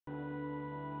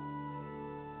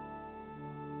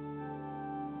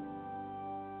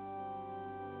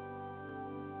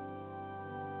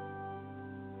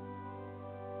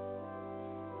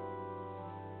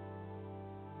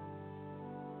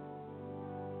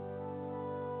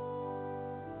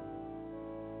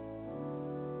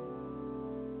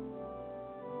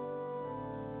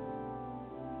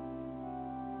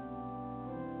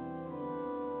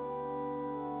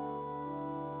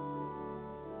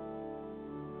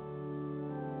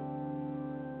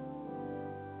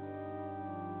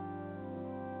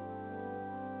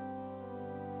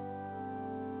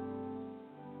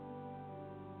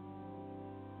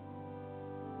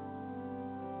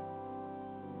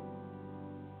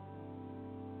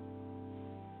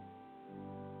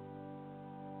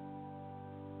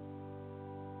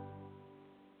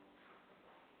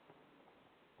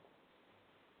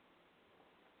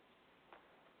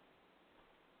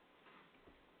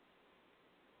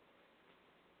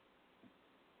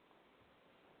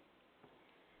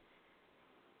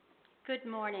Good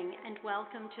morning and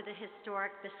welcome to the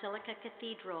historic Basilica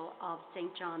Cathedral of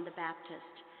St. John the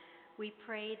Baptist. We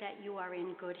pray that you are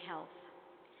in good health.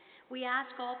 We ask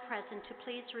all present to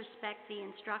please respect the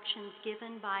instructions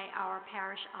given by our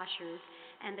parish ushers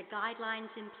and the guidelines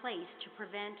in place to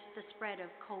prevent the spread of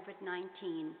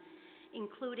COVID-19,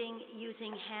 including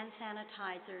using hand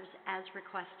sanitizers as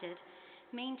requested,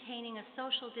 maintaining a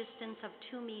social distance of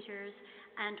 2 meters,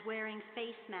 and wearing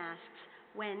face masks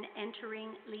when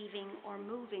entering, leaving, or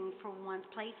moving from one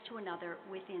place to another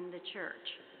within the church.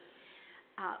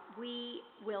 We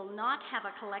will not have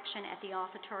a collection at the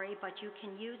offertory, but you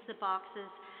can use the boxes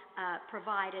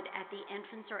provided at the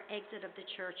entrance or exit of the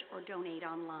church or donate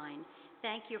online.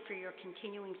 Thank you for your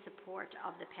continuing support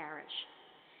of the parish.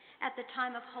 At the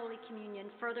time of Holy Communion,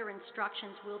 further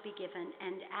instructions will be given,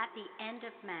 and at the end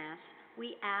of Mass,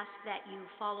 we ask that you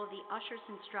follow the usher's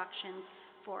instructions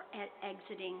for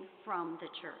exiting from the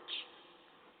church.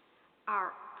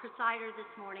 Our presider this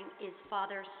morning is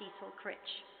Father Cecil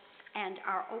Critch, and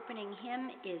our opening hymn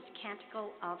is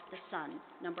Canticle of the Sun,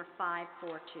 number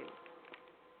 542.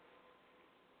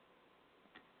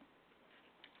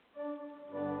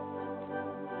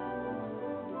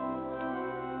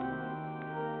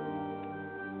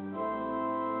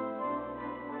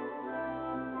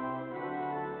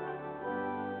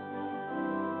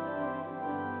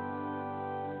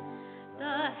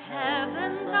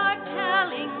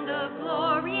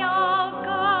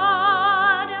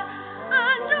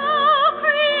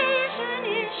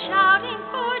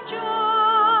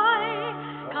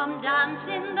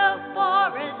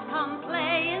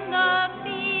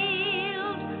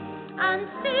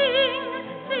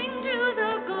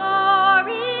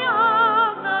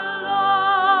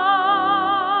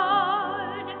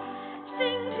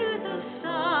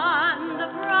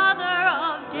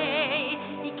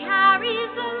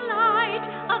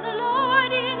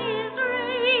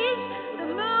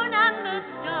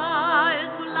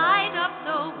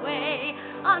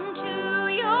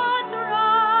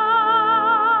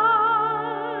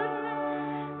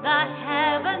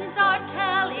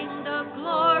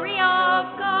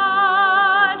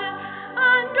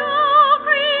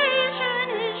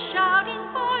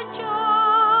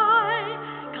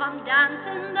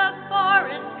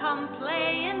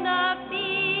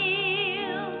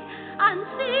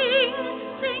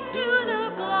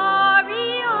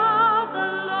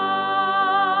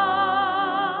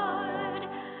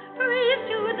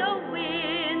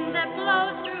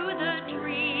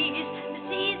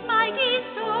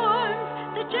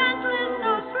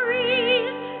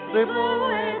 They blow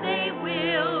where they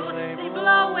will, they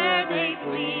blow where they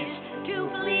please, to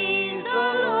please the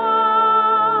Lord.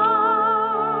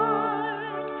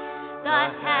 The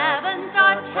heavens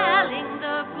are telling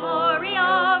the glory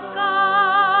of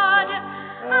God,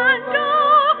 and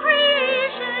all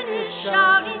creation is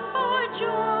shouting for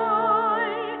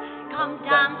joy. Come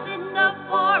dance in the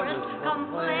forest, come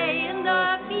play in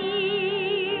the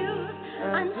fields,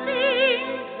 and sing,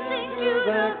 sing to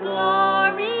the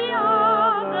glory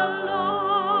of the Lord.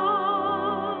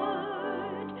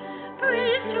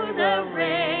 Praise to the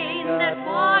rain that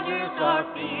waters our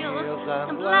fields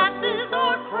and blesses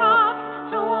our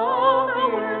crops, so all the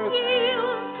world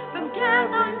yields. From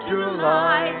death unto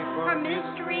life, her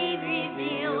mystery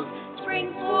reveals,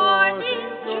 spring forth in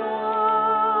joy.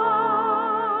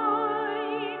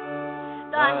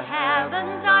 The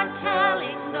heavens are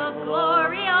telling the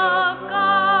glory of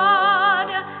God,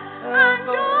 and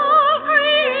all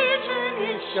creation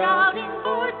is shouting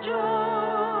for joy.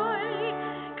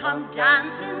 Come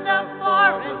dance in the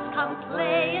forest, come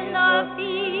play in the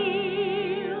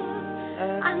fields,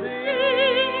 and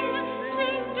sing,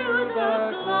 sing to the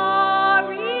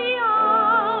glory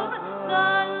of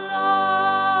the Lord.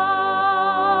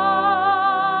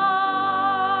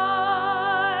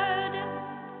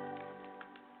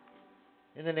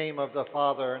 In the name of the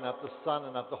Father, and of the Son,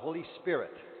 and of the Holy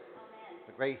Spirit,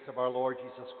 the grace of our Lord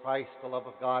Jesus Christ, the love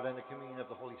of God, and the communion of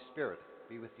the Holy Spirit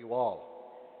be with you all.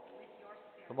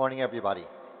 Good morning, everybody. Good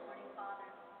morning, Father.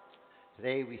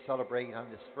 Today we celebrate on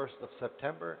this 1st of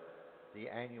September the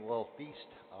annual feast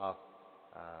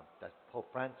that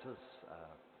Pope Francis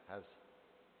has,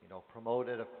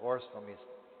 promoted, of course, from his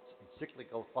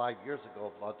encyclical 5 years ago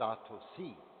of Laudato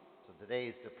Si. So today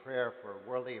is the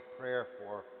World Day of Prayer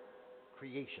for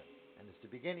Creation. And it's the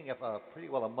beginning of a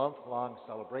month-long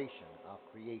celebration of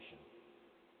creation,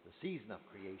 the season of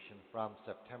creation from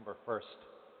September 1st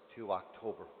to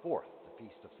October 4th, the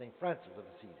feast of St. Francis of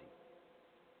Assisi.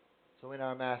 So in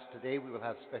our Mass today we will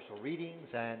have special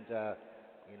readings and,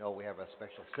 we have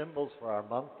special symbols for our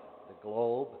month, the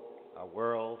globe, our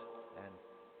world, and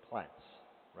plants.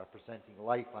 representing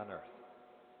life on earth.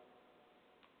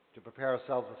 To prepare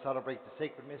ourselves to celebrate the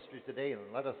sacred mysteries today, and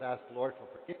let us ask the Lord for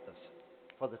forgiveness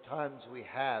for the times we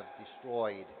have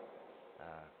destroyed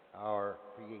our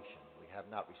creation. We have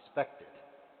not respected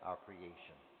our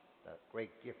creation, the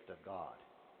great gift of God.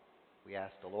 We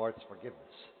ask the Lord's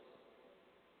forgiveness.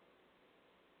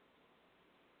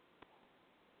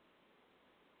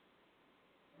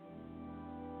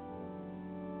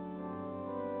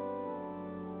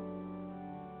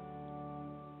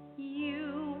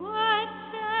 You were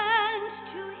sent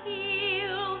to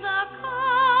heal the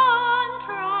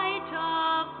contrite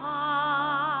of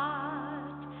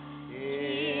heart.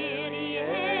 Kyrie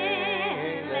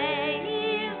eleison,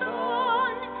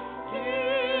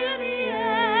 Kyrie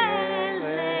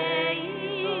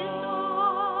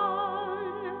eleison.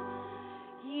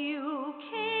 You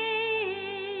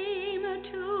came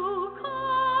to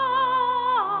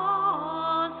call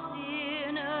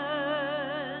sinners.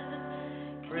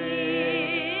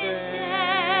 Christ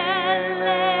eleison,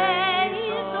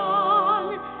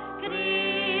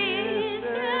 Christ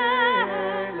eleison.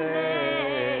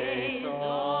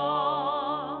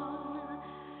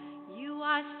 You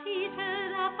are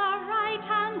seated at the right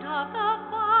hand of the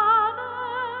Father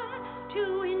to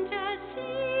intercede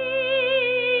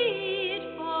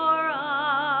for us.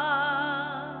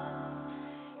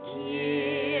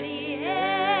 Kyrie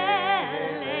eleison,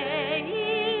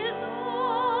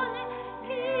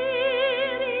 Kyrie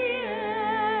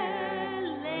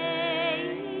eleison.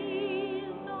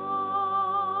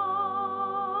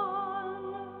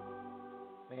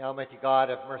 May Almighty God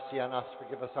have mercy on us,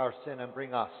 forgive us our sin, and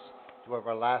bring us to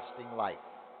everlasting life.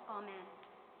 Amen.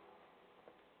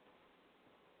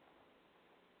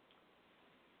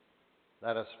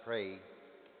 Let us pray.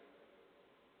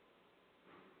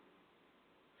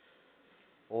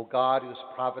 O God, whose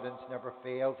providence never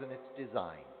fails in its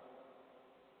design,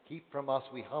 keep from us,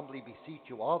 we humbly beseech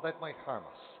you, all that might harm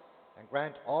us, and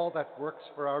grant all that works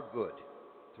for our good,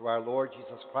 through our Lord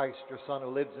Jesus Christ, your Son, who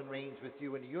lives and reigns with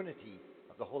you in the unity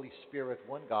of the Holy Spirit,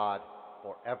 one God,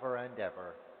 forever and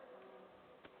ever.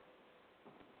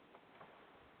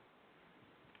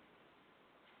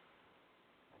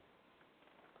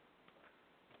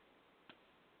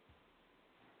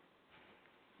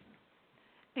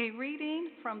 A reading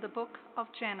from the book of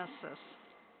Genesis.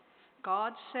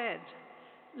 God said,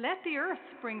 "Let the earth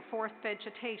bring forth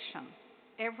vegetation,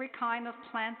 every kind of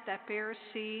plant that bears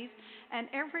seed, and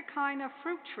every kind of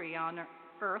fruit tree on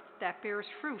earth that bears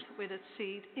fruit with its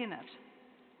seed in it."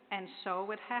 And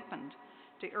so it happened.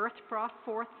 The earth brought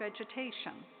forth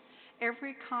vegetation,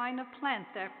 every kind of plant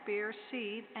that bears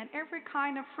seed, and every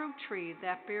kind of fruit tree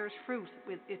that bears fruit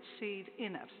with its seed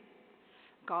in it.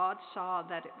 God saw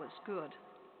that it was good.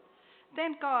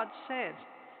 Then God said,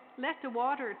 "Let the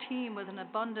water teem with an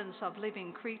abundance of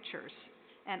living creatures,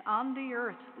 and on the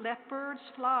earth let birds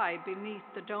fly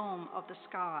beneath the dome of the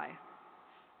sky."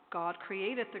 God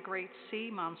created the great sea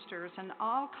monsters and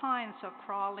all kinds of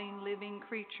crawling living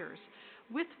creatures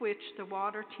with which the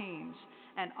water teems,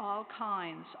 and all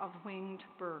kinds of winged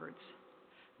birds.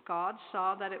 God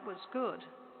saw that it was good,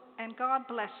 and God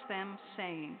blessed them,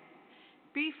 saying,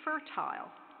 "Be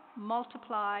fertile,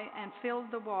 multiply and fill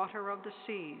the water of the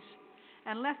seas,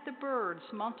 and let the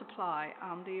birds multiply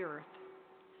on the earth."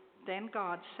 Then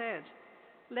God said,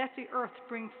 "Let the earth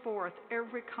bring forth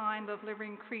every kind of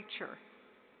living creature,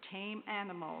 tame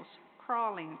animals,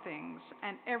 crawling things,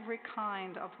 and every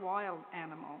kind of wild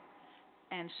animal."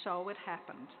 And so it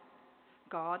happened.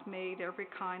 God made every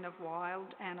kind of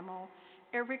wild animal,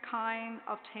 every kind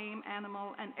of tame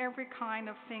animal, and every kind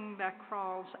of thing that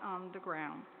crawls on the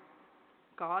ground.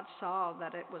 God saw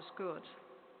that it was good.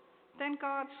 Then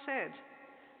God said,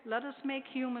 "Let us make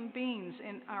human beings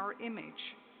in our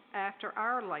image, after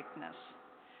our likeness.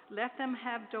 Let them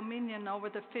have dominion over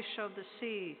the fish of the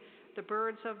sea, the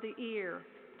birds of the air,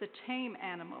 the tame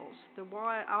animals,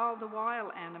 all the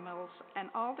wild animals,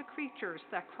 and all the creatures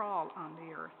that crawl on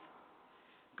the earth."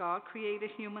 God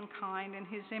created humankind in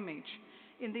his image.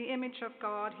 In the image of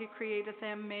God he created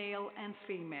them, male and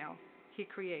female. He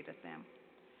created them.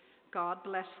 God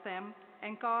blessed them,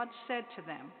 and God said to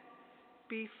them,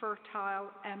 "Be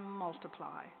fertile and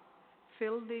multiply.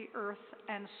 Fill the earth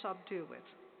and subdue it.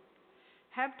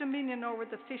 Have dominion over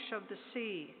the fish of the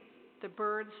sea, the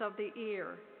birds of the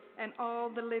air, and all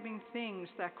the living things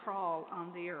that crawl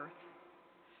on the earth."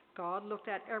 God looked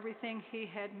at everything he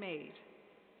had made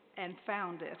and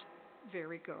found it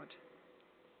very good.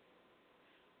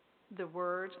 The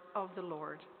word of the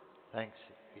Lord. Thanks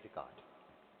be to God.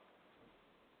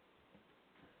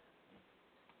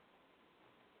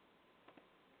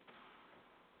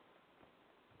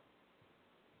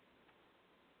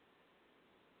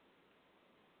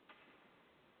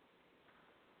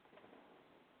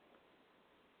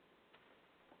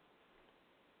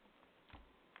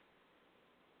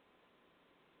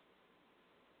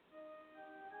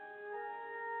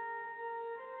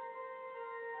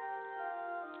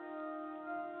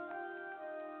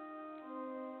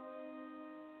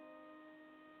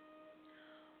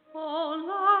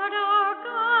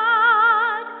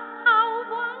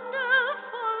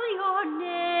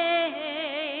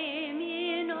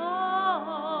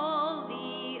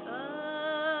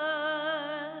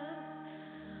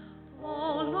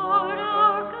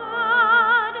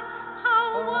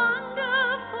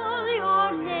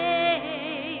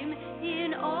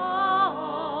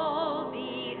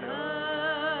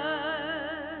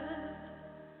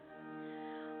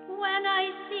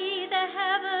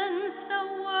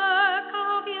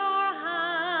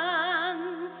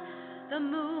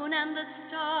 and the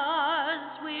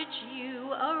stars which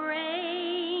you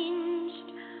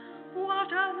arranged.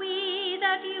 What are we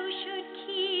that you should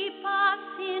keep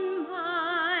us in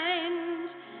mind?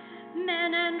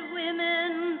 Men and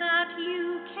women that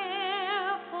you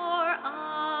care for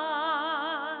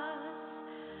us.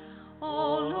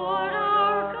 O Lord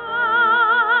our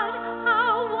God,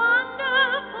 how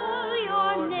wonderful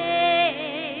your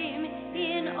name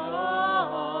in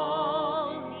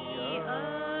all the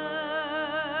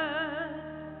earth.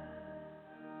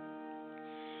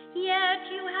 Yet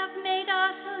you have made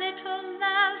us little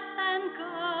less than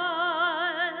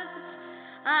gods,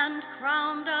 and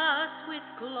crowned us with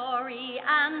glory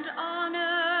and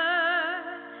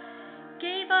honor,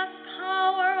 gave us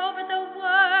power over the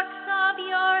works of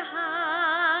your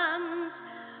hands,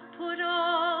 put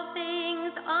all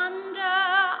things under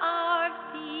our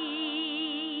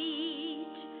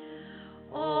feet.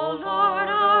 O Lord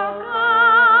our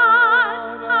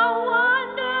God, how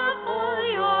wonderful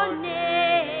your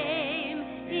name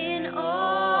in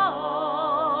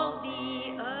all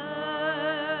the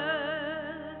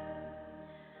earth.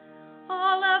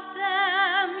 All of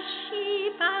them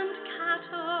sheep and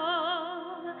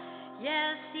cattle,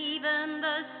 yes, even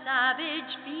the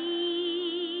savage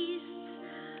beasts,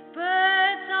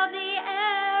 birds of the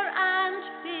air and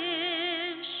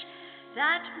fish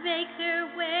that make their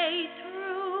way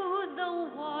through the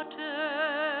waters.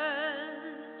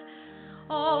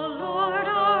 O Lord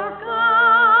our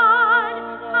God,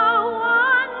 how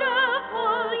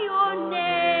wonderful your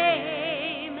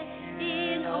name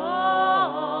in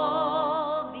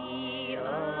all the earth.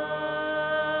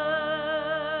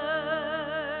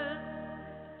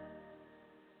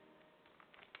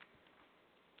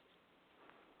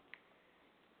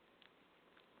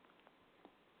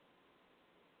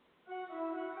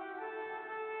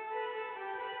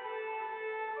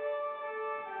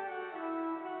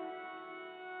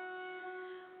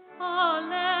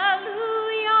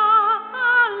 Alleluia,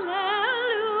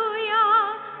 alleluia,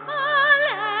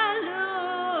 alleluia.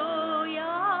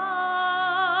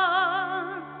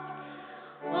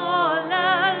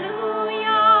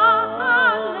 Alleluia,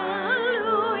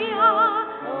 alleluia,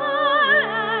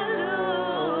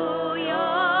 alleluia.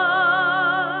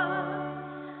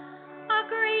 A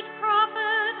great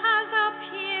prophet has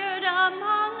appeared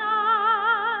among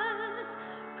us.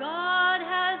 God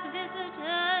has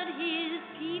visited his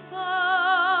people.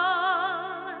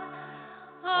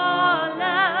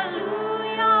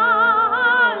 Alleluia,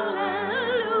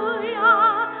 alleluia,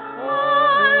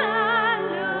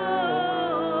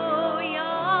 alleluia.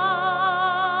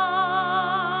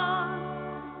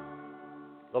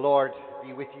 The Lord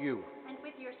be with you. And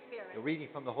with your spirit. The reading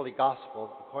from the Holy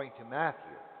Gospel according to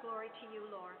Matthew. Glory to you,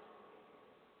 Lord.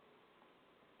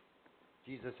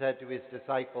 Jesus said to his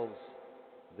disciples,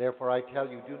 "Therefore I tell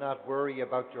you, do not worry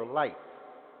about your life,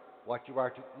 what you are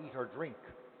to eat or drink,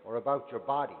 or about your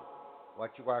body,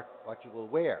 what you will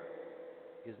wear.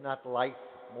 Is not life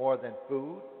more than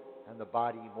food, and the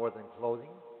body more than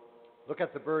clothing? Look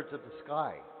at the birds of the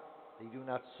sky. They do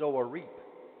not sow or reap.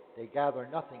 They gather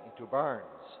nothing into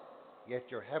barns, yet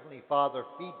your heavenly Father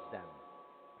feeds them.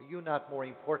 Are you not more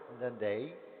important than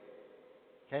they?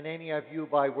 Can any of you,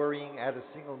 by worrying, add a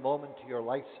single moment to your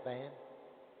lifespan?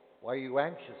 Why are you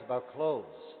anxious about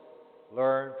clothes?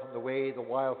 Learn from the way the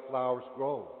wild flowers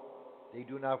grow. They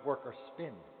do not work or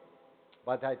spin.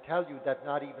 But I tell you that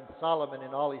not even Solomon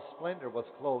in all his splendor was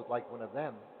clothed like one of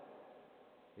them.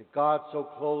 If God so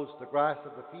clothes the grass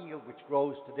of the field, which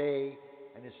grows today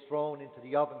and is thrown into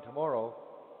the oven tomorrow,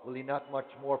 will he not much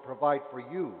more provide for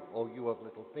you, O you of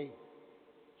little faith?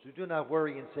 So do not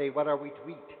worry and say, what are we to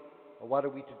eat? Or what are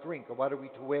we to drink? Or what are we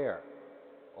to wear?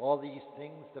 All these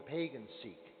things the pagans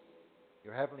seek.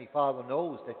 Your heavenly Father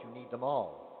knows that you need them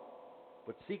all.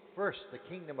 But seek first the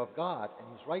kingdom of God and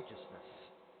his righteousness,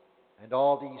 and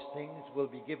all these things will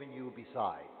be given you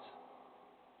besides."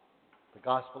 The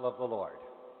Gospel of the Lord.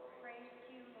 Praise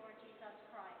to you, Lord Jesus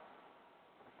Christ.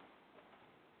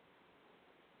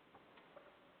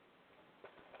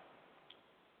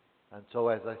 And so,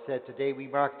 as I said, today we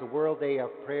mark the World Day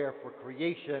of Prayer for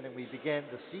Creation, and we begin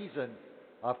the season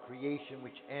of creation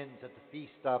which ends at the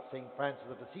feast of St. Francis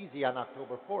of Assisi on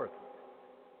October 4th.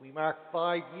 We mark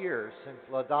 5 years since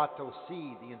Laudato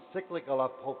Si, the encyclical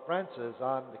of Pope Francis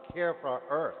on the care for our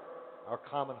earth, our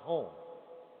common home.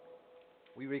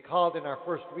 We recalled in our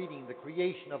first reading the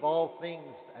creation of all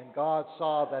things, and God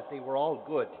saw that they were all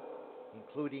good,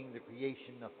 including the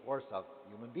creation, of course, of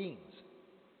human beings.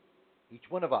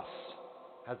 Each one of us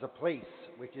has a place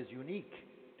which is unique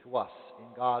to us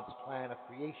in God's plan of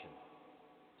creation.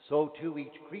 So too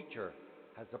each creature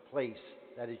has a place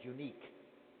that is unique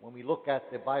when we look at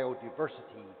the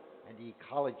biodiversity and the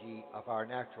ecology of our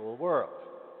natural world.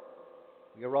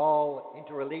 We are all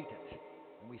interrelated,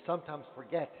 and we sometimes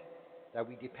forget that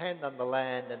we depend on the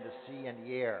land and the sea and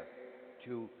the air.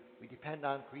 We depend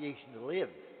on creation to live.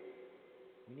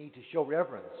 We need to show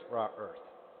reverence for our earth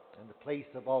and the place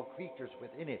of all creatures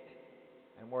within it,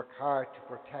 and work hard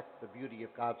to protect the beauty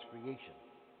of God's creation.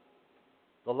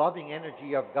 The loving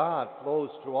energy of God flows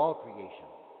through all creation.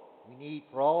 We need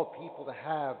for all people to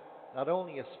have not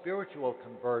only a spiritual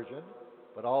conversion,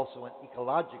 but also an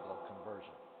ecological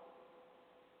conversion.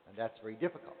 And that's very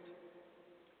difficult.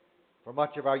 For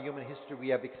much of our human history, we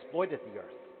have exploited the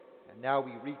earth, and now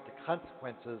we reap the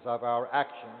consequences of our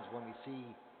actions when we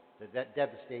see the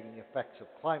devastating effects of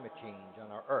climate change on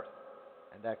our earth,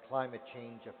 and that climate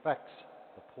change affects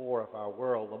the poor of our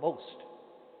world the most.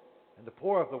 And the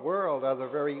poor of the world are the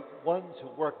very ones who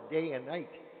work day and night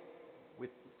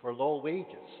for low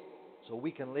wages, so we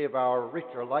can live our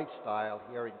richer lifestyle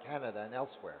here in Canada and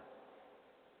elsewhere.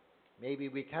 Maybe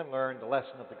we can learn the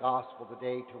lesson of the gospel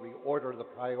today to reorder the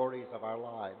priorities of our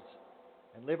lives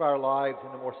and live our lives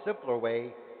in a more simpler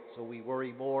way, so we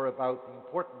worry more about the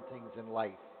important things in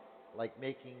life, like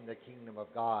making the kingdom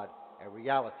of God a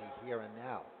reality here and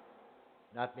now,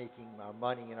 not making our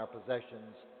money and our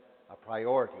possessions a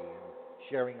priority and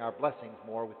sharing our blessings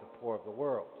more with the poor of the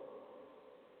world.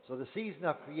 So the season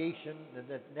of creation in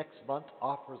the next month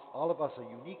offers all of us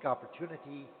a unique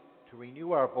opportunity to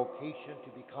renew our vocation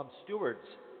to become stewards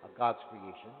of God's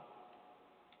creation.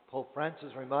 Pope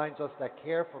Francis reminds us that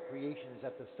care for creation is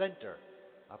at the center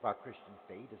of our Christian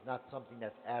faith. It's not something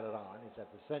that's added on. It's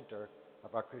at the center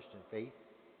of our Christian faith.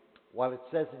 While it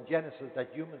says in Genesis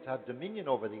that humans have dominion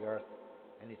over the earth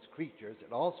and its creatures,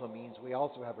 it also means we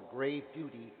also have a grave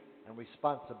duty and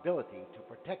responsibility to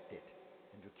protect it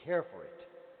and to care for it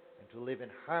and to live in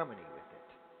harmony with it.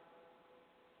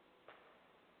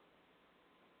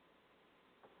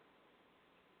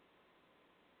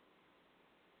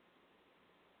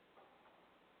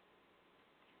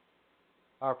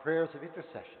 Our prayers of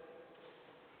intercession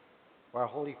for our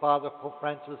Holy Father, Pope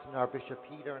Francis, and our Bishop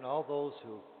Peter, and all those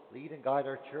who lead and guide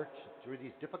our church through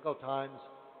these difficult times,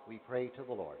 we pray to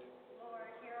the Lord. Lord,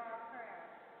 hear our prayer.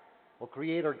 O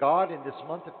Creator God, in this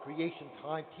month of creation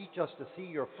time, teach us to see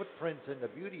your footprints in the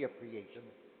beauty of creation.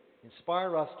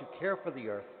 Inspire us to care for the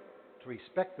earth, to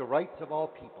respect the rights of all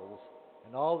peoples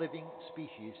and all living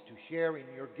species, to share in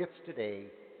your gifts today,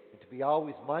 and to be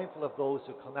always mindful of those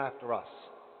who come after us.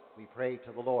 We pray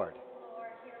to the Lord. Lord,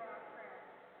 hear our prayer.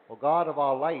 O God of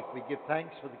all life, we give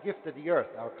thanks for the gift of the earth,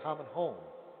 our common home.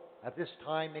 At this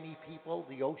time, many people,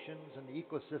 the oceans, and the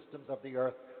ecosystems of the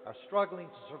earth are struggling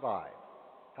to survive.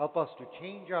 Help us to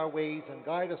change our ways and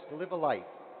guide us to live a life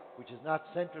which is not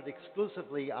centered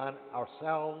exclusively on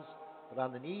ourselves, but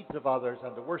on the needs of others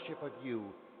and the worship of you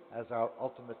as our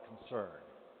ultimate concern.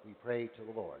 We pray to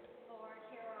the Lord. Lord,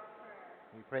 hear our prayer.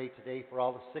 We pray today for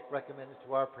all the sick recommended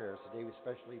to our prayers. Today we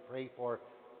especially pray for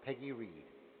Peggy Reed.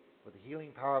 For the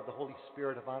healing power of the Holy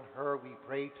Spirit upon her, we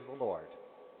pray to the Lord.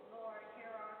 Lord, hear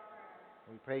our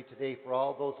prayer. We pray today for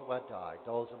all those who have died,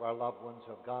 those of our loved ones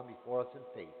who have gone before us in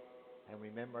faith. And we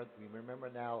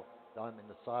remember now them in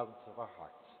the silence of our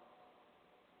hearts.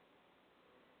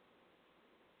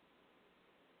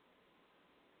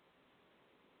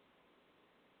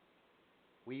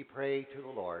 We pray to the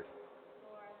Lord.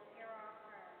 Lord, hear our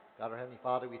prayer. God, our Heavenly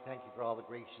Father, we thank you for all the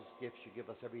gracious gifts you give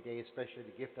us every day, especially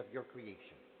the gift of your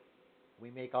creation. We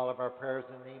make all of our prayers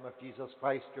in the name of Jesus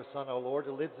Christ, your Son, our Lord,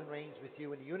 who lives and reigns with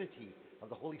you in the unity of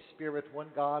the Holy Spirit, one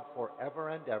God, forever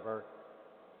and ever.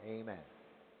 Amen.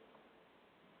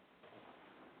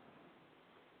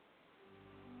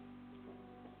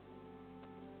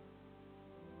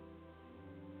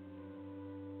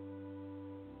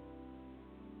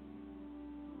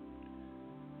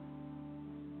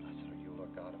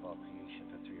 God of all creation,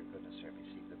 for through your goodness we have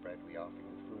received the bread we offer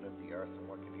you, fruit of the earth and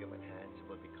work of human hands, it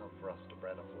will become for us the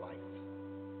bread of life.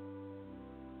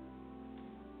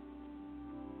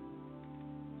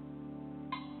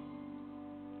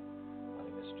 On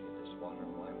the mystery of this water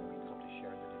and wine, we come to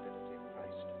share in the divinity of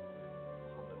Christ, who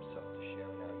humbled himself to share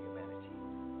in our humanity.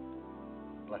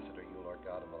 Blessed are you, Lord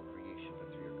God of all creation, for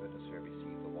through your goodness we have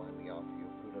received the wine we offer you,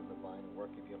 fruit of the vine and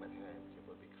work of human hands, it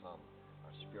will become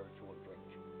our spiritual drink.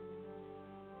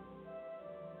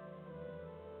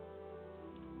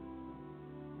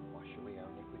 Away our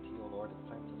iniquity, O Lord, and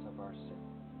cleanse us of our sin.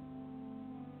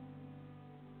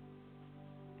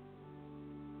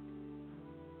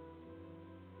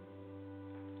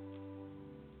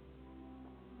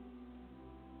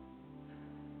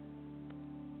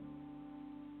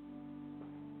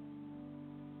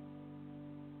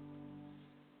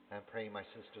 And pray, my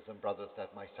sisters and brothers,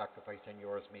 that my sacrifice and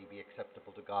yours may be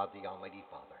acceptable to God, the Almighty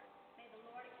Father. May the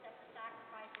Lord accept the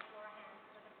sacrifice of your hands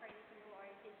for the praise and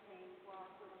glory of his name, for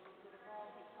our good and the good of all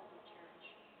his holy church.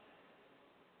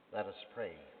 Let us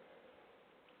pray.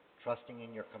 Trusting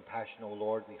in your compassion, O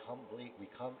Lord, we come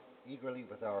eagerly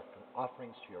with our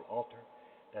offerings to your altar,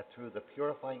 that through the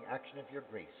purifying action of your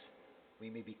grace,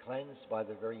 we may be cleansed by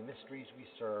the very mysteries we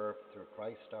serve through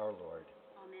Christ our Lord.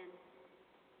 Amen.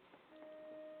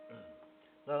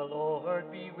 The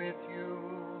Lord be with you.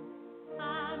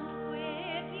 And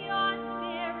with your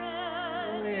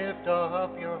spirit, Lift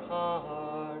up your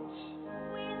hearts.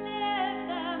 we lift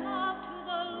them up to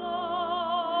the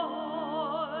Lord.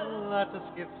 Let us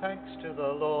give thanks to the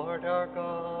Lord our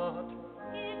God.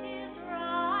 It is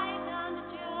right and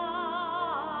just.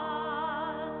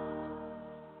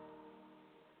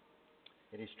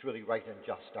 It is truly right and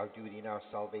just, our duty and our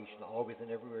salvation, always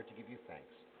and everywhere to give you thanks.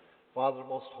 Father,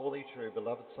 most holy, to your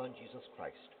beloved Son, Jesus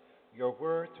Christ, your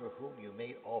word through whom you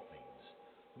made all things,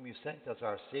 whom you sent as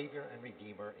our Savior and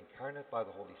Redeemer, incarnate by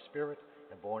the Holy Spirit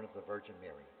and born of the Virgin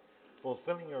Mary.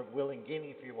 Fulfilling your will and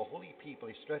gaining for you a holy people,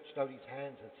 he stretched out his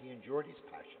hands as he endured his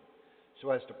passion,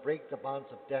 so as to break the bonds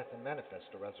of death and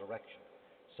manifest a resurrection.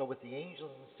 So with the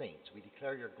angels and saints we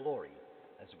declare your glory,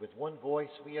 as with one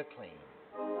voice we acclaim.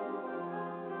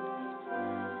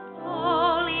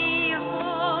 Holy,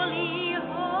 holy,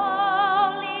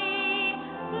 holy,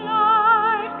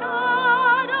 Lord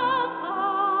God of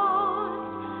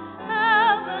hosts,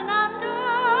 heaven and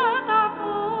earth are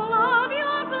full of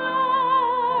your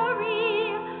glory.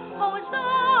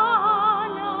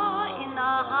 Hosanna in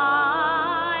the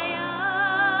highest.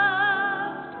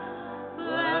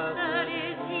 Blessed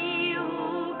is he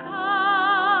who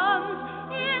comes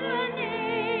in the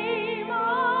name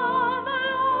of the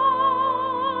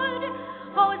Lord.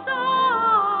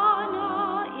 Hosanna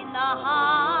in the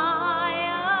highest.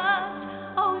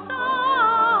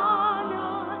 Hosanna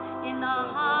in the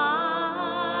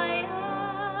highest.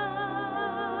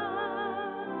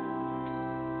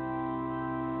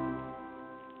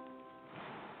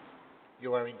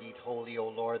 You are indeed holy, O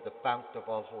Lord, the fount of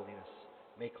all holiness.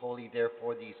 Make holy,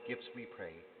 therefore, these gifts, we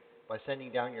pray, by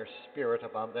sending down your Spirit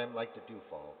upon them like the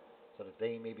dewfall, so that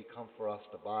they may become for us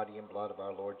the body and blood of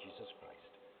our Lord Jesus Christ.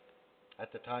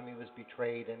 At the time he was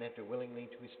betrayed and entered willingly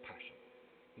into his passion,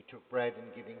 he took bread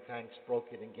and giving thanks, broke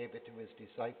it and gave it to his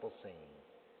disciples, saying,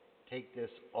 Take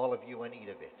this, all of you, and eat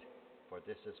of it, for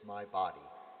this is my body,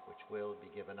 which will be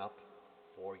given up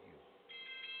for you.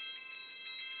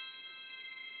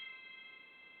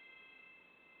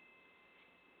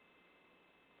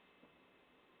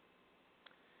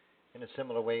 In a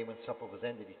similar way, when supper was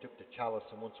ended, he took the chalice,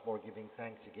 and once more giving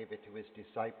thanks, he gave it to his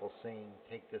disciples, saying,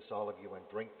 Take this, all of you, and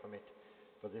drink from it,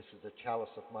 for this is the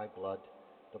chalice of my blood,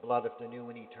 the blood of the new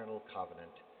and eternal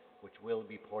covenant, which will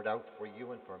be poured out for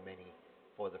you and for many,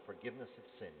 for the forgiveness of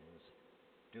sins.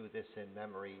 Do this in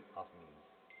memory of me.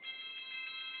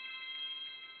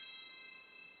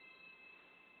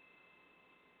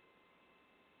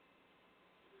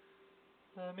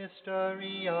 The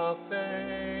mystery of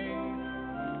faith.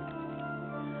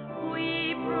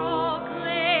 We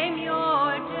proclaim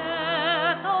your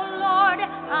death, O Lord,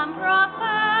 and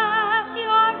profess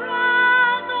your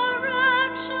resurrection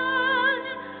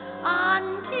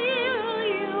until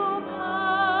you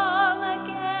come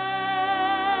again.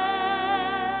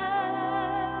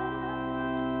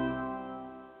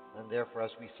 And therefore,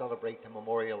 as we celebrate the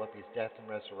memorial of his death and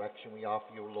resurrection, we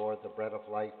offer you, Lord, the bread of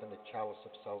life and the chalice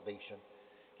of salvation,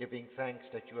 giving thanks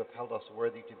that you have held us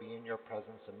worthy to be in your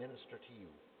presence and minister to you.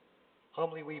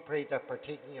 Humbly we pray that,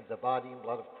 partaking of the body and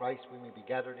blood of Christ, we may be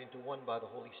gathered into one by the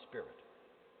Holy Spirit.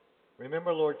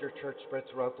 Remember, Lord, your church spread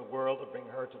throughout the world, and bring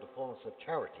her to the fullness of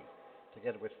charity,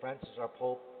 together with Francis our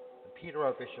Pope, and Peter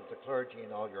our Bishop, the clergy,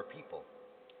 and all your people.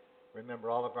 Remember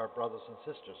all of our brothers and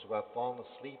sisters who have fallen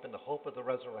asleep in the hope of the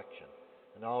resurrection,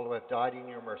 and all who have died in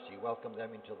your mercy. Welcome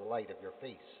them into the light of your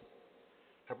face.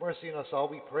 Have mercy on us all,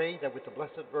 we pray, that with the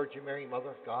Blessed Virgin Mary,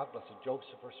 Mother of God, Blessed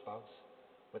Joseph, her spouse,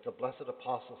 with the blessed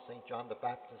Apostle St. John the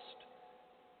Baptist,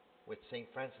 with St.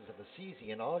 Francis of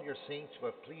Assisi, and all your saints who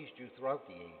have pleased you throughout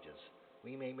the ages,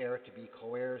 we may merit to be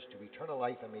co-heirs to eternal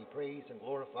life, and may praise and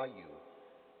glorify you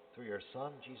through your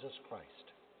Son, Jesus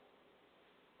Christ.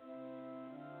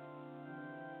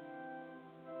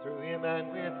 Through him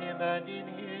and with him and in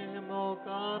him, O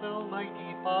God,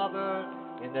 Almighty Father,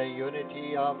 in the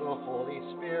unity of the Holy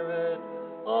Spirit,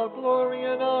 all glory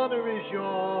and honor is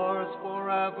yours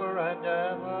forever and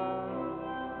ever.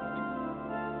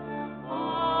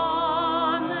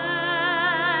 Amen,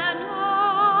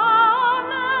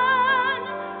 amen,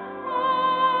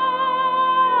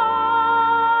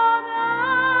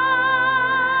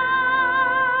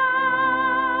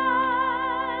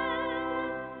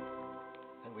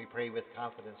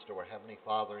 obedience to our Heavenly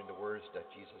Father in the words that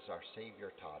Jesus our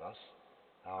Savior taught us.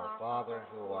 Our Father,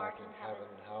 who art in heaven,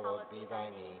 hallowed be thy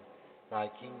name. Thy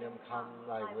kingdom come,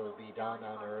 thy will be done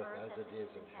on earth as it is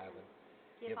in heaven.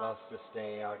 Give us this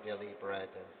day our daily bread,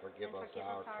 and forgive us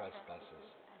our trespasses,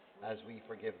 as we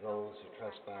forgive those who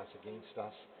trespass against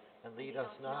us. And lead us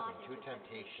not into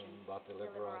temptation, but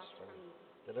deliver us from evil.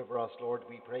 Deliver us, Lord,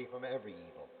 we pray, from every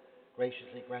evil.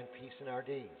 Graciously grant peace in our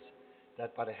days,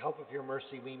 that by the help of your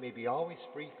mercy we may be always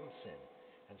free from sin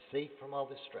and safe from all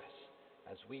distress,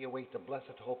 as we await the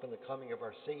blessed hope and the coming of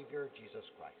our Savior, Jesus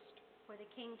Christ. For the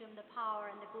kingdom, the power,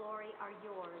 and the glory are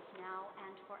yours, now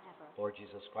and forever. Lord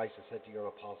Jesus Christ has said to your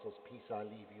apostles, peace I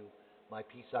leave you, my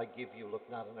peace I give you. Look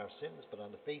not on our sins, but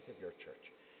on the faith of your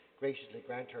church. Graciously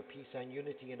grant her peace and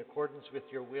unity in accordance with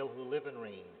your will, who live and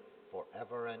reign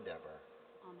forever and ever.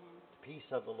 Amen. The peace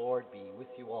of the Lord be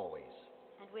with you always.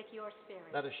 And with your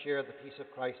spirit. Let us share the peace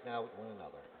of Christ now with one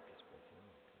another.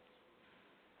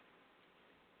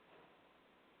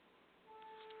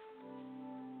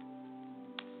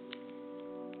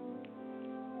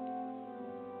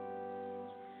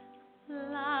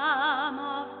 Lamb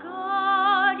of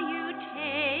God, you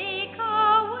take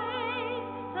away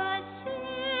the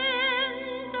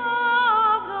sins of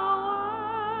the world.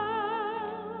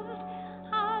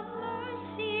 Have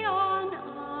mercy on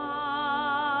us.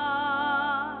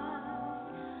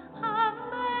 Have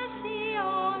mercy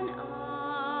on us.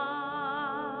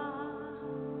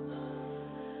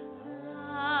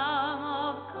 Lamb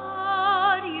of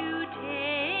God, you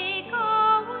take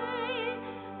away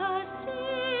the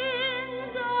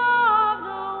sins of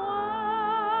the world.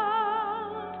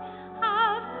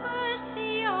 Have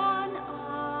mercy on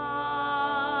us.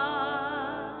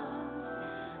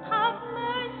 Have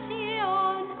mercy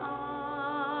on us.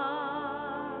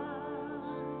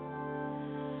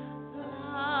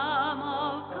 Lamb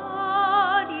of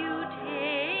God, you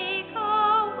take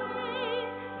away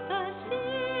the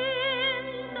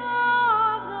sins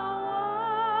of the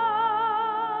world.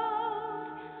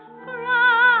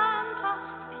 Grant us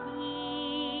peace.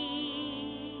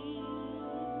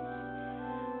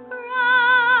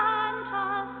 Grant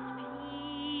us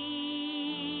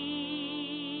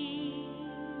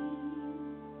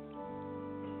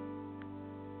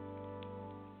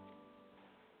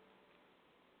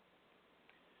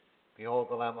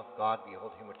Behold the Lamb of God,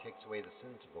 behold him who takes away the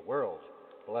sins of the world.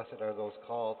 Blessed are those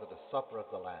called to the supper of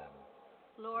the Lamb.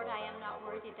 Lord, I am not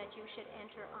worthy that you should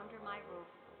enter under my roof,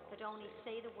 but only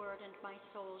say the word, and my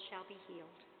soul shall be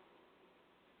healed.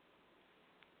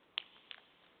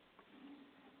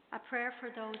 A prayer for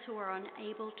those who are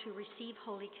unable to receive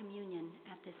Holy Communion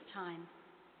at this time.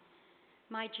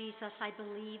 My Jesus, I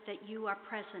believe that you are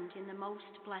present in the most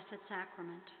blessed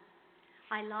sacrament.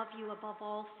 I love you above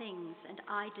all things, and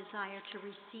I desire to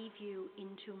receive you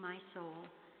into my soul.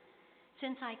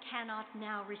 Since I cannot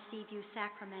now receive you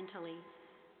sacramentally,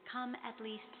 come at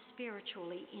least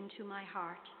spiritually into my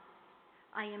heart.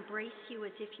 I embrace you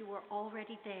as if you were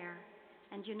already there,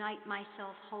 and unite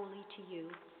myself wholly to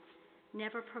you.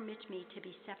 Never permit me to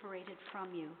be separated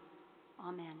from you.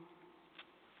 Amen.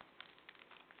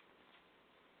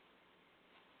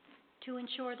 To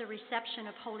ensure the reception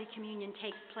of Holy Communion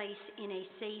takes place in a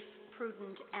safe,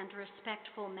 prudent, and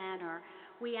respectful manner,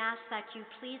 we ask that you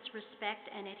please respect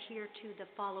and adhere to the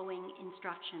following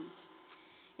instructions.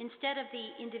 Instead of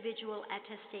the individual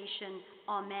attestation,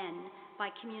 Amen, by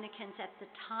communicants at the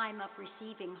time of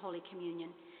receiving Holy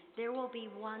Communion, there will be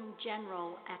one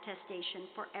general attestation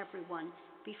for everyone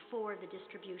before the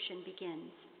distribution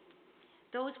begins.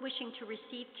 Those wishing to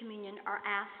receive communion are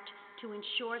asked to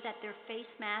ensure that their face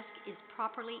mask is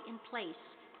properly in place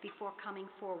before coming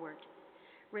forward.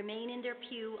 Remain in their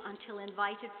pew until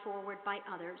invited forward by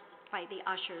the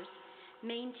ushers.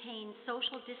 Maintain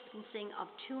social distancing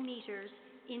of 2 meters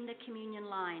in the communion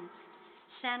line.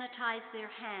 Sanitize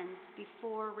their hands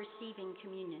before receiving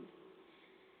communion.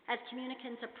 As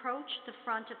communicants approach the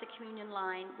front of the communion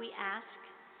line, we ask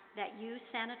that you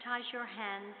sanitize your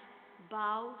hands,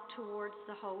 bow towards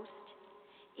the host.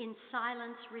 In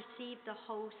silence, receive the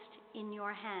host in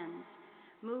your hands.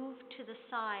 Move to the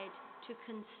side to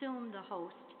consume the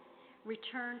host.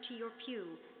 Return to your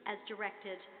pew as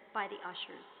directed by the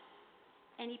ushers.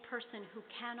 Any person who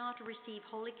cannot receive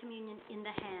Holy Communion in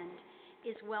the hand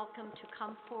is welcome to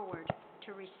come forward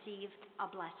to receive a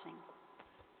blessing.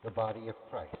 The body of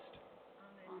Christ.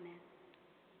 Amen.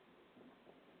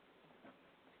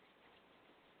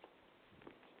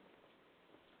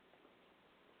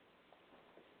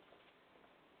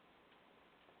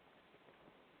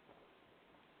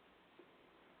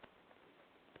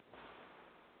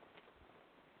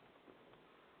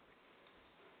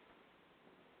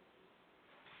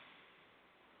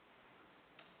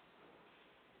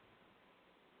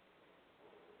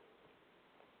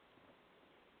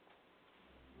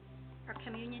 Our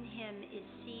communion hymn is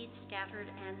Seed Scattered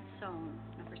and Sown,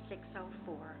 number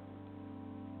 604.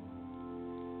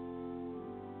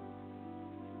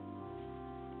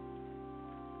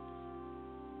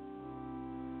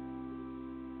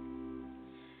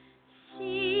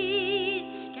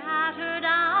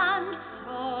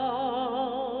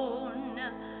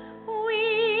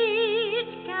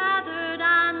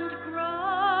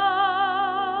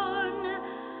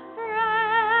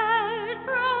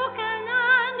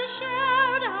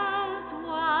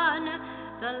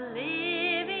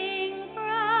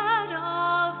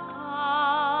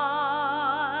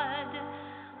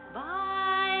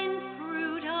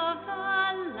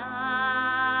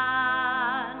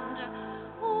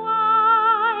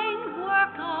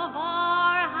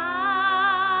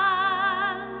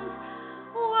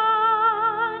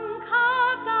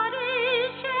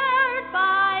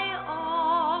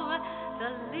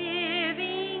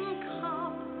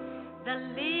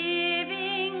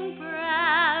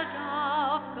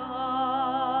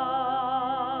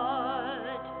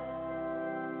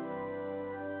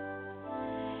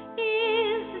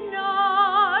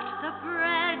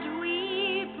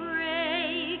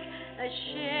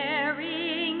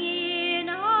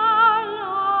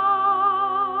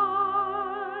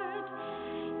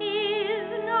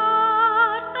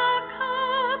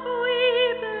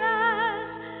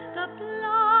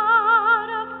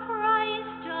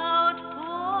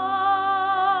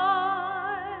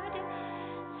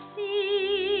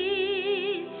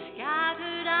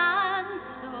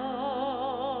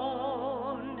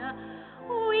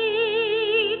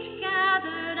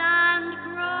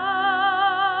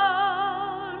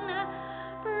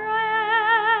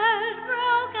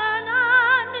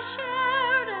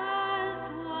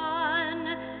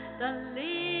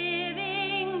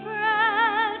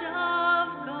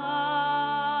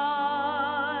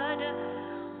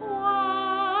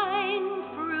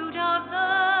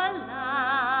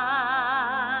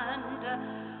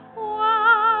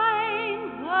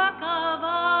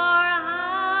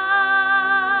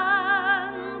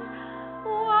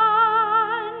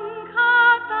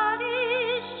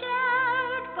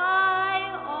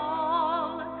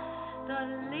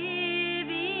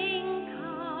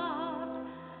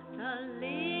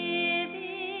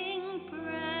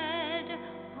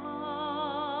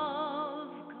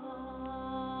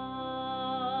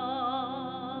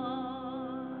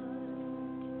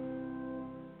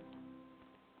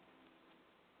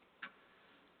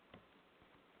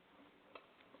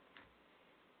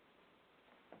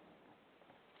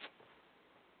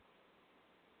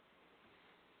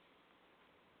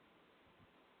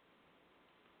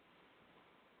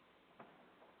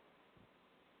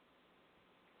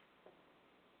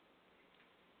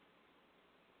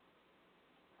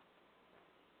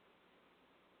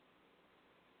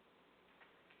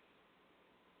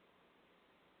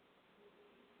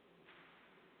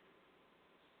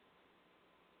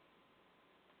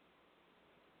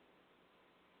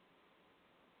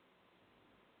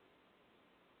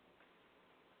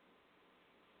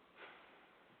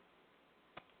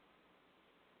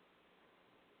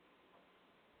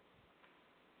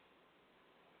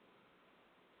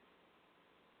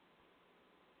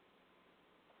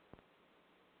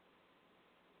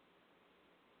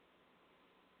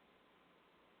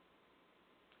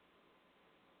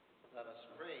 Let us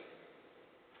pray.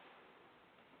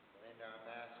 We'll end our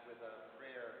Mass with a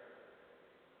prayer,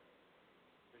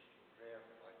 Christian prayer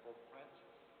by Pope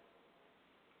Francis.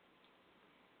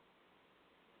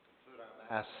 Conclude our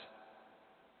Mass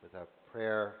with a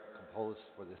prayer composed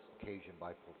for this occasion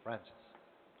by Pope Francis.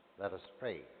 Let us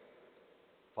pray.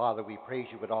 Father, we praise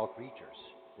you with all creatures.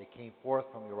 They came forth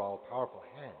from your all-powerful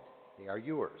hand. They are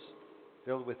yours,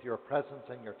 filled with your presence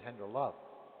and your tender love.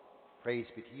 Praise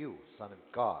be to you, Son of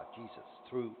God, Jesus.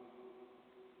 Through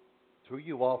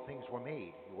you all things were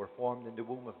made. You were formed in the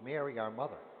womb of Mary, our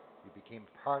mother. You became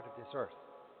part of this earth,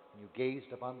 and you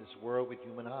gazed upon this world with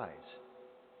human eyes.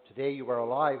 Today you are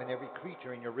alive in every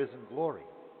creature in your risen glory.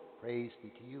 Praise be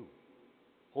to you.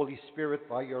 Holy Spirit,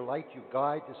 by your light you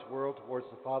guide this world towards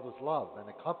the Father's love and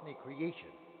accompany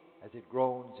creation as it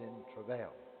groans in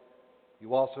travail.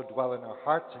 You also dwell in our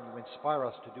hearts, and you inspire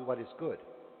us to do what is good.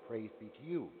 Praise be to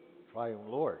you, Triune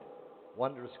Lord,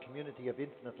 wondrous community of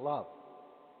infinite love.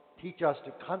 Teach us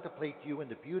to contemplate you in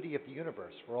the beauty of the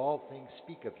universe, for all things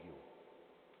speak of you.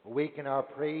 Awaken our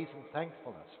praise and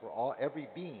thankfulness for every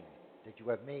being that you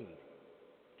have made.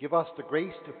 Give us the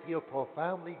grace to feel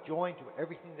profoundly joined to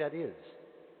everything that is.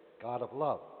 God of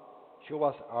love, show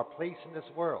us our place in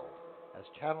this world as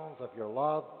channels of your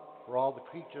love for all the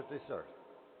creatures of this earth.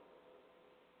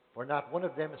 For not one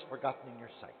of them is forgotten in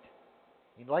your sight.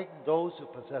 Enlighten those who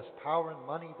possess power and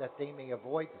money that they may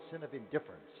avoid the sin of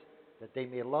indifference, that they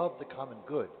may love the common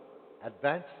good,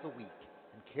 advance the weak,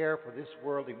 and care for this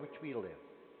world in which we live.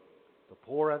 The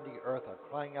poor and the earth are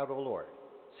crying out, O Lord,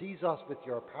 seize us with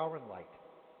your power and light.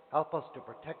 Help us to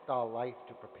protect our life,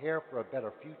 to prepare for a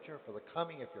better future, for the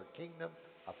coming of your kingdom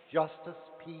of justice,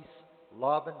 peace,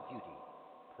 love, and beauty.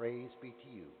 Praise be to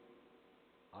you.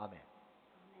 Amen.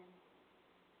 Amen.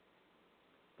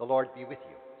 The Lord be with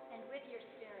you. And with your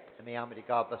spirit. And may Almighty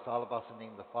God bless all of us in the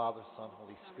name of the Father, Son,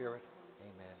 Holy Spirit.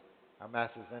 Amen. Our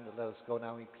Mass is ended. Let us go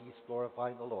now in peace,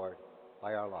 glorifying the Lord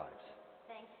by our lives.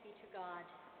 Thanks be to God.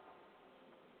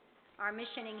 Our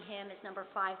missioning hymn is number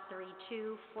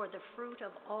 532, For the Fruit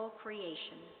of All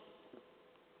Creation.